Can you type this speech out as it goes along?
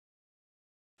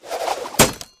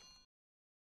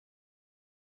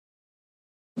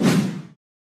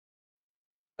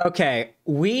Okay,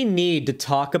 we need to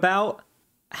talk about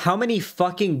how many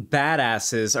fucking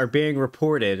badasses are being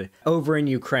reported over in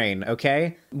Ukraine,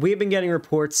 okay? We've been getting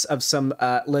reports of some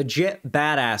legit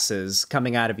badasses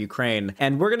coming out of Ukraine,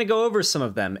 and we're gonna go over some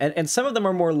of them. And some of them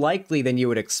are more likely than you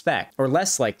would expect, or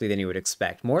less likely than you would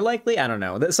expect. More likely? I don't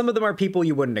know. Some of them are people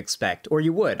you wouldn't expect, or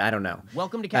you would, I don't know.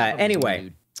 Welcome to Capitalism,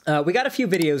 anyway, we got a few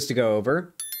videos to go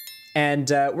over, and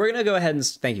we're gonna go ahead and,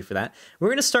 thank you for that. We're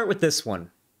gonna start with this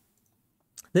one.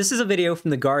 This is a video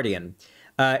from The Guardian.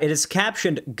 It is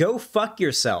captioned, "Go fuck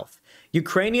yourself.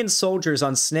 Ukrainian soldiers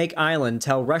on Snake Island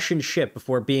tell Russian ship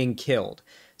before being killed."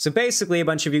 So basically, a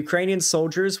bunch of Ukrainian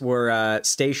soldiers were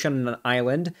stationed on an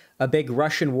island. A big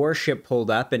Russian warship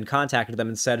pulled up and contacted them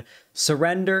and said,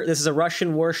 "Surrender. This is a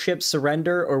Russian warship.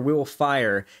 Surrender or we will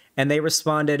fire." And they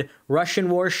responded, "Russian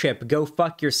warship, go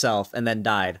fuck yourself," and then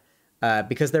died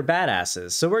because they're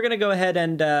badasses. So we're going to go ahead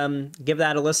and give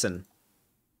that a listen.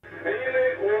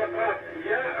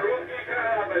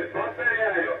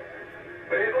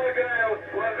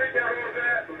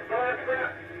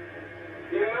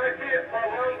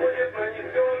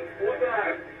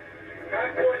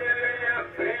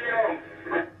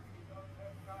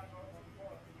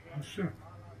 Все.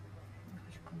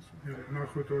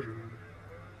 Нахуй тоже надо.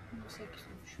 На всякий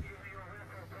случай.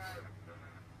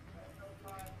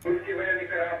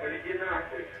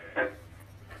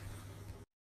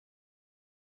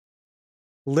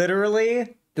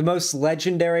 Literally, the most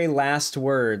legendary last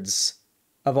words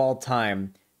of all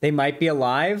time. They might be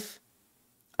alive.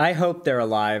 I hope they're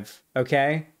alive,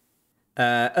 okay?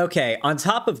 Okay, on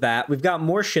top of that, we've got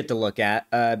more shit to look at,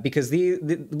 because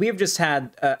we have just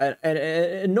had an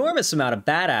enormous amount of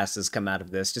badasses come out of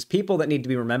this, just people that need to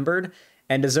be remembered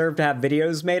and deserve to have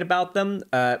videos made about them,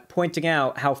 pointing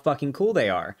out how fucking cool they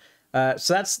are.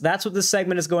 So that's what this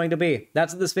segment is going to be.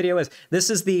 That's what this video is. This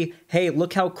is the, hey,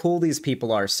 look how cool these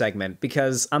people are segment,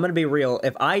 because I'm gonna be real,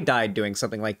 if I died doing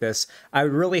something like this, I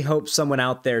really hope someone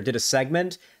out there did a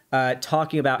segment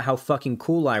talking about how fucking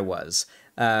cool I was.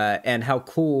 And how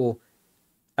cool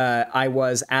I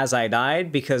was as I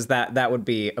died, because that would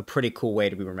be a pretty cool way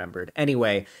to be remembered.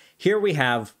 Anyway, here we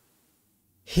have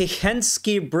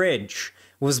Hihensky Bridge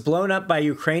was blown up by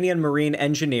Ukrainian marine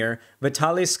engineer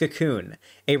Vitaly Skakun.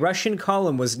 A Russian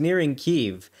column was nearing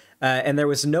Kyiv, and there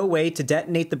was no way to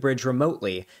detonate the bridge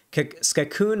remotely.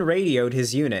 Skakun radioed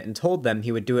his unit and told them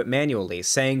he would do it manually,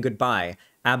 saying goodbye.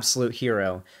 Absolute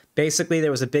hero. Basically,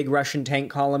 there was a big Russian tank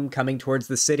column coming towards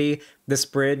the city. This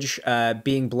bridge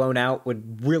being blown out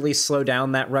would really slow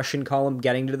down that Russian column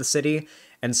getting to the city,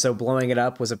 and so blowing it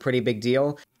up was a pretty big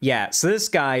deal. Yeah, so this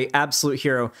guy, absolute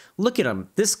hero. Look at him.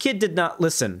 This kid did not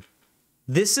listen.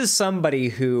 This is somebody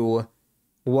who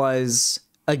was,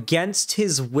 against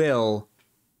his will,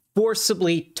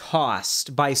 forcibly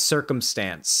tossed by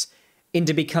circumstance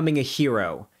into becoming a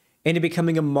hero, into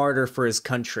becoming a martyr for his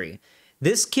country.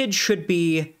 This kid should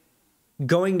be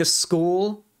going to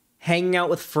school, hanging out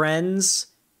with friends.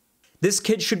 This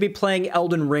kid should be playing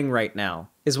Elden Ring right now,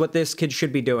 is what this kid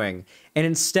should be doing. And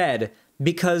instead,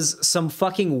 because some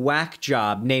fucking whack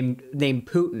job named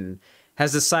Putin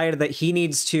has decided that he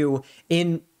needs to,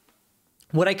 in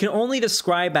what I can only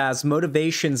describe as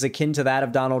motivations akin to that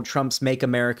of Donald Trump's Make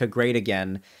America Great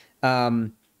Again,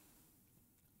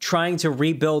 trying to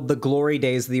rebuild the glory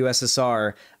days of the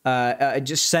USSR,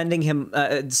 just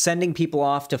sending people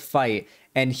off to fight,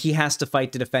 and he has to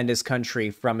fight to defend his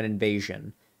country from an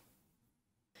invasion.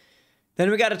 Then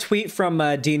we got a tweet from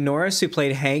Dean Norris, who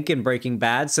played Hank in Breaking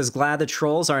Bad, says, "Glad the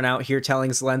trolls aren't out here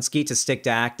telling Zelensky to stick to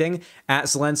acting." At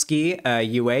Zelensky,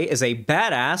 UA, is a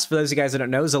badass. For those of you guys that don't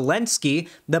know, Zelensky,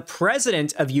 the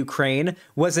president of Ukraine,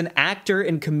 was an actor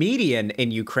and comedian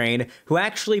in Ukraine who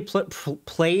actually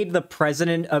played the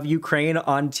president of Ukraine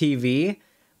on TV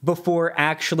before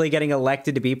actually getting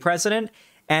elected to be president.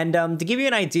 And to give you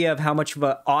an idea of how much of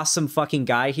an awesome fucking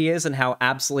guy he is and how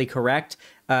absolutely correct,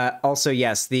 also,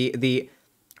 yes,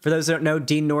 for those that don't know,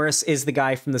 Dean Norris is the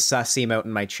guy from the sus emote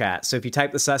in my chat. So if you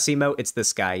type the sus emote, it's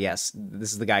this guy. Yes,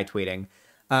 this is the guy tweeting.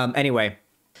 Anyway,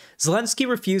 Zelensky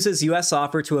refuses U.S.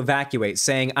 offer to evacuate,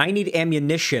 saying, "I need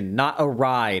ammunition, not a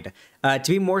ride."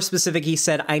 To be more specific, he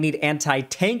said, "I need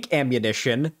anti-tank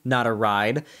ammunition, not a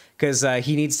ride," because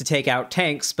he needs to take out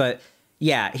tanks, but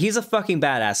yeah, he's a fucking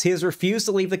badass. He has refused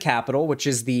to leave the capital, which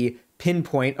is the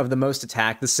pinpoint of the most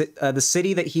attack. The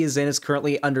city that he is in is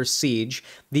currently under siege.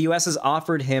 The U.S. has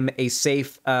offered him a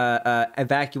safe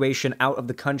evacuation out of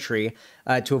the country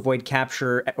to avoid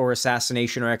capture or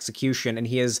assassination or execution, and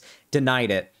he has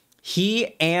denied it.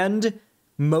 He and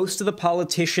most of the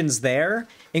politicians there,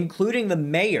 including the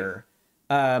mayor,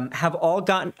 have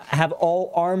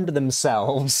all armed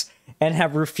themselves and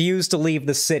have refused to leave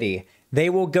the city. They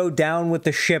will go down with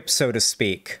the ship, so to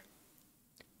speak.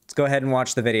 Let's go ahead and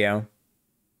watch the video.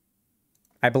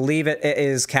 I believe it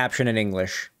is captioned in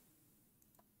English.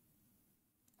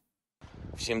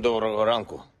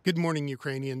 Good morning,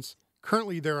 Ukrainians.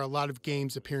 Currently, there are a lot of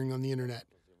games appearing on the internet,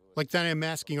 like that I'm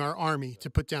asking our army to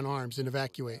put down arms and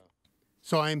evacuate.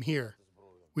 So I am here.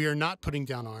 We are not putting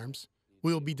down arms.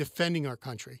 We will be defending our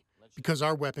country, because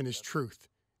our weapon is truth.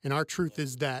 And our truth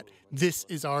is that this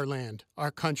is our land,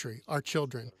 our country, our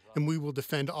children, and we will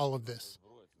defend all of this.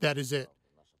 That is it.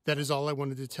 That is all I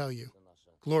wanted to tell you.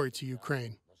 Glory to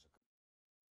Ukraine.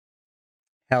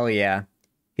 Hell yeah.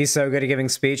 He's so good at giving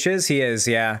speeches. He is,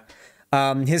 yeah.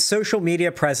 His social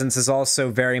media presence is also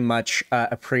very much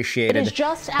appreciated. It is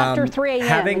just after 3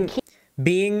 a.m.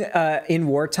 Being in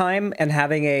wartime and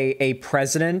having a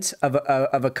president of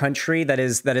a country that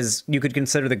is you could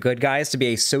consider the good guys to be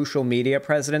a social media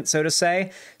president, so to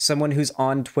say, someone who's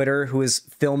on Twitter, who is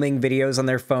filming videos on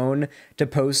their phone to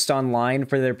post online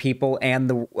for their people and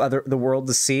the world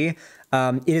to see.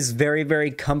 It is very,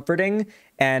 very comforting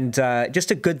and just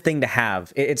a good thing to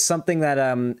have. It's something that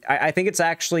I think it's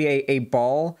actually a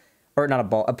point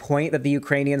that the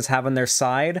Ukrainians have on their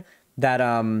side that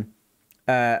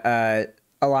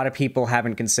a lot of people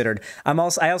haven't considered. I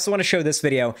also want to show this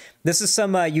video. This is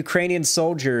some Ukrainian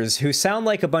soldiers who sound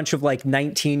like a bunch of like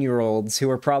 19-year-olds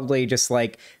who probably just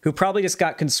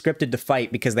got conscripted to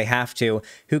fight because they have to,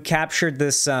 who captured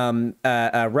this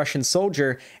Russian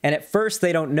soldier, and at first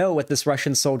they don't know what this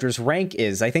Russian soldier's rank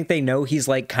is. I think they know he's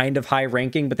like kind of high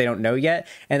ranking, but they don't know yet,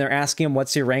 and they're asking him,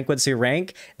 what's your rank, what's your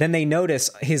rank? Then they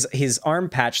notice his arm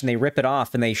patch and they rip it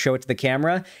off and they show it to the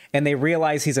camera and they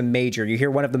realize he's a major. You hear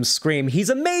one of them scream,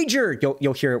 "He's a major!"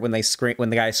 You'll hear it when they scream, when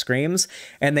the guy screams,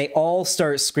 and they all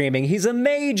start screaming, "He's a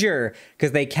major!"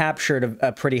 because they captured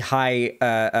a pretty high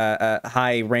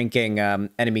ranking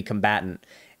enemy combatant,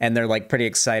 and they're like pretty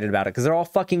excited about it because they're all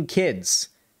fucking kids.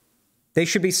 They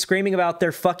should be screaming about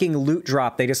their fucking loot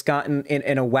drop they just got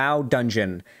in a WoW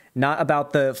dungeon, not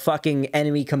about the fucking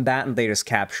enemy combatant they just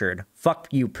captured. Fuck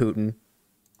you, Putin.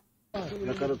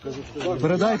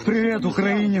 Передай привет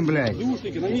Україні, блядь.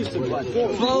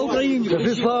 Слава Україні!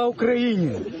 Скажи слава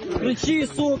Україні! Кричи,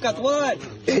 сука, тварь!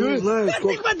 Я не знаю,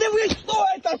 сколько... Ты подивись, кто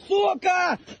это,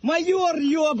 сука! Майор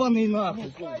ёбаный,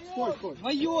 нахуй!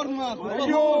 Майор, нахуй!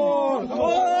 Майор!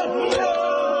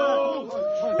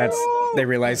 They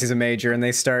realize he's a major and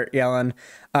they start yelling.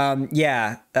 So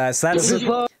that's...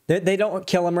 They don't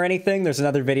kill him or anything. There's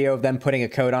another video of them putting a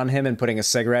coat on him and putting a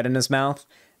cigarette in his mouth.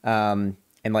 And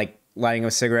like lighting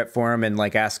a cigarette for him and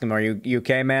like asking him, "Are you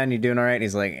okay, man? You doing all right?" And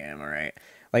he's like, "Yeah, I'm all right."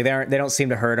 Like they don't seem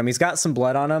to hurt him. He's got some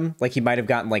blood on him, like he might have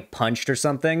gotten like punched or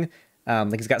something.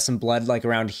 Like he's got some blood like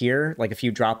around here, like a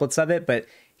few droplets of it, but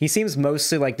he seems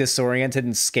mostly like disoriented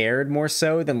and scared more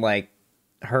so than like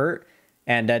hurt,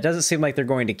 and it doesn't seem like they're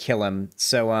going to kill him.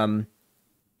 So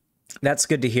that's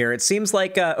good to hear. It seems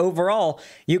like overall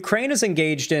Ukraine is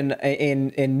engaged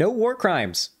in no war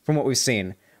crimes from what we've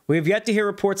seen. We have yet to hear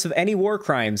reports of any war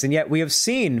crimes, and yet we have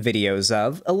seen videos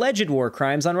of alleged war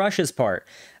crimes on Russia's part.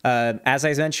 As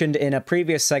I mentioned in a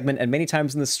previous segment and many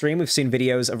times in the stream, we've seen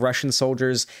videos of Russian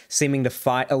soldiers seeming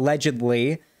to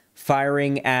allegedly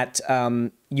firing at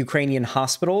Ukrainian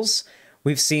hospitals.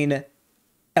 We've seen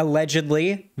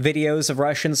allegedly videos of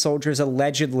Russian soldiers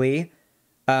allegedly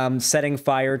setting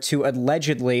fire to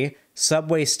allegedly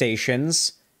subway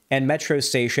stations and metro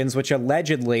stations, which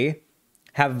allegedly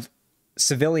have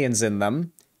civilians in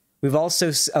them. We've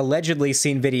also allegedly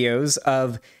seen videos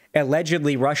of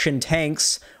allegedly Russian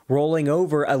tanks rolling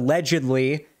over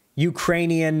allegedly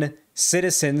Ukrainian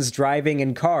citizens driving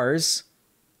in cars.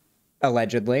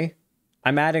 Allegedly.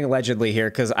 I'm adding allegedly here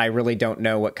because I really don't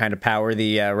know what kind of power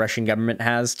the Russian government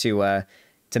has to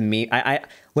me.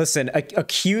 Listen,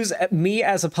 accuse me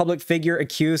as a public figure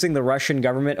accusing the Russian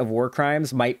government of war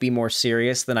crimes might be more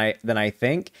serious than I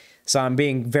think. So I'm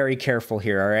being very careful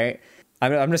here, all right?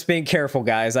 I'm just being careful,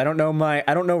 guys. I don't know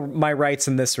my rights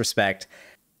in this respect.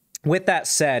 With that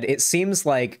said, it seems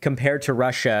like compared to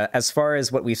Russia, as far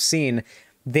as what we've seen,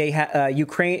 they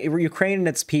Ukraine and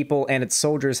its people and its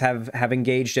soldiers have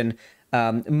engaged in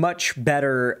much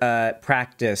better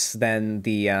practice than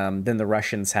the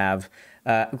Russians have.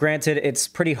 Granted, it's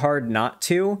pretty hard not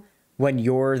to when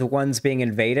you're the ones being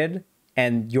invaded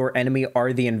and your enemy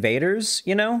are the invaders,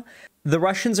 you know? The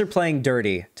Russians are playing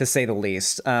dirty, to say the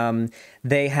least.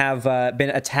 They have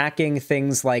been attacking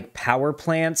things like power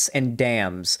plants and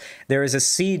dams. There is a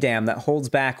sea dam that holds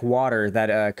back water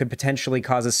that could potentially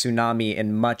cause a tsunami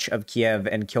in much of Kiev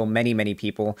and kill many, many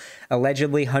people.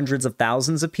 Allegedly, hundreds of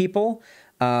thousands of people.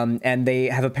 And they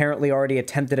have apparently already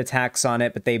attempted attacks on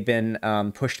it, but they've been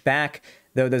pushed back,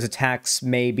 though those attacks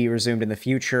may be resumed in the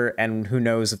future, and who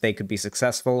knows if they could be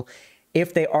successful.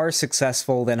 If they are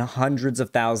successful, then hundreds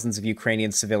of thousands of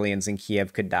Ukrainian civilians in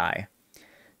Kiev could die.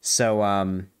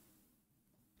 So,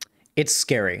 it's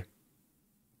scary.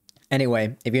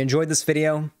 Anyway, if you enjoyed this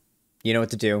video, you know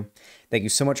what to do. Thank you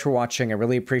so much for watching. I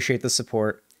really appreciate the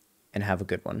support, and have a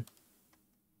good one.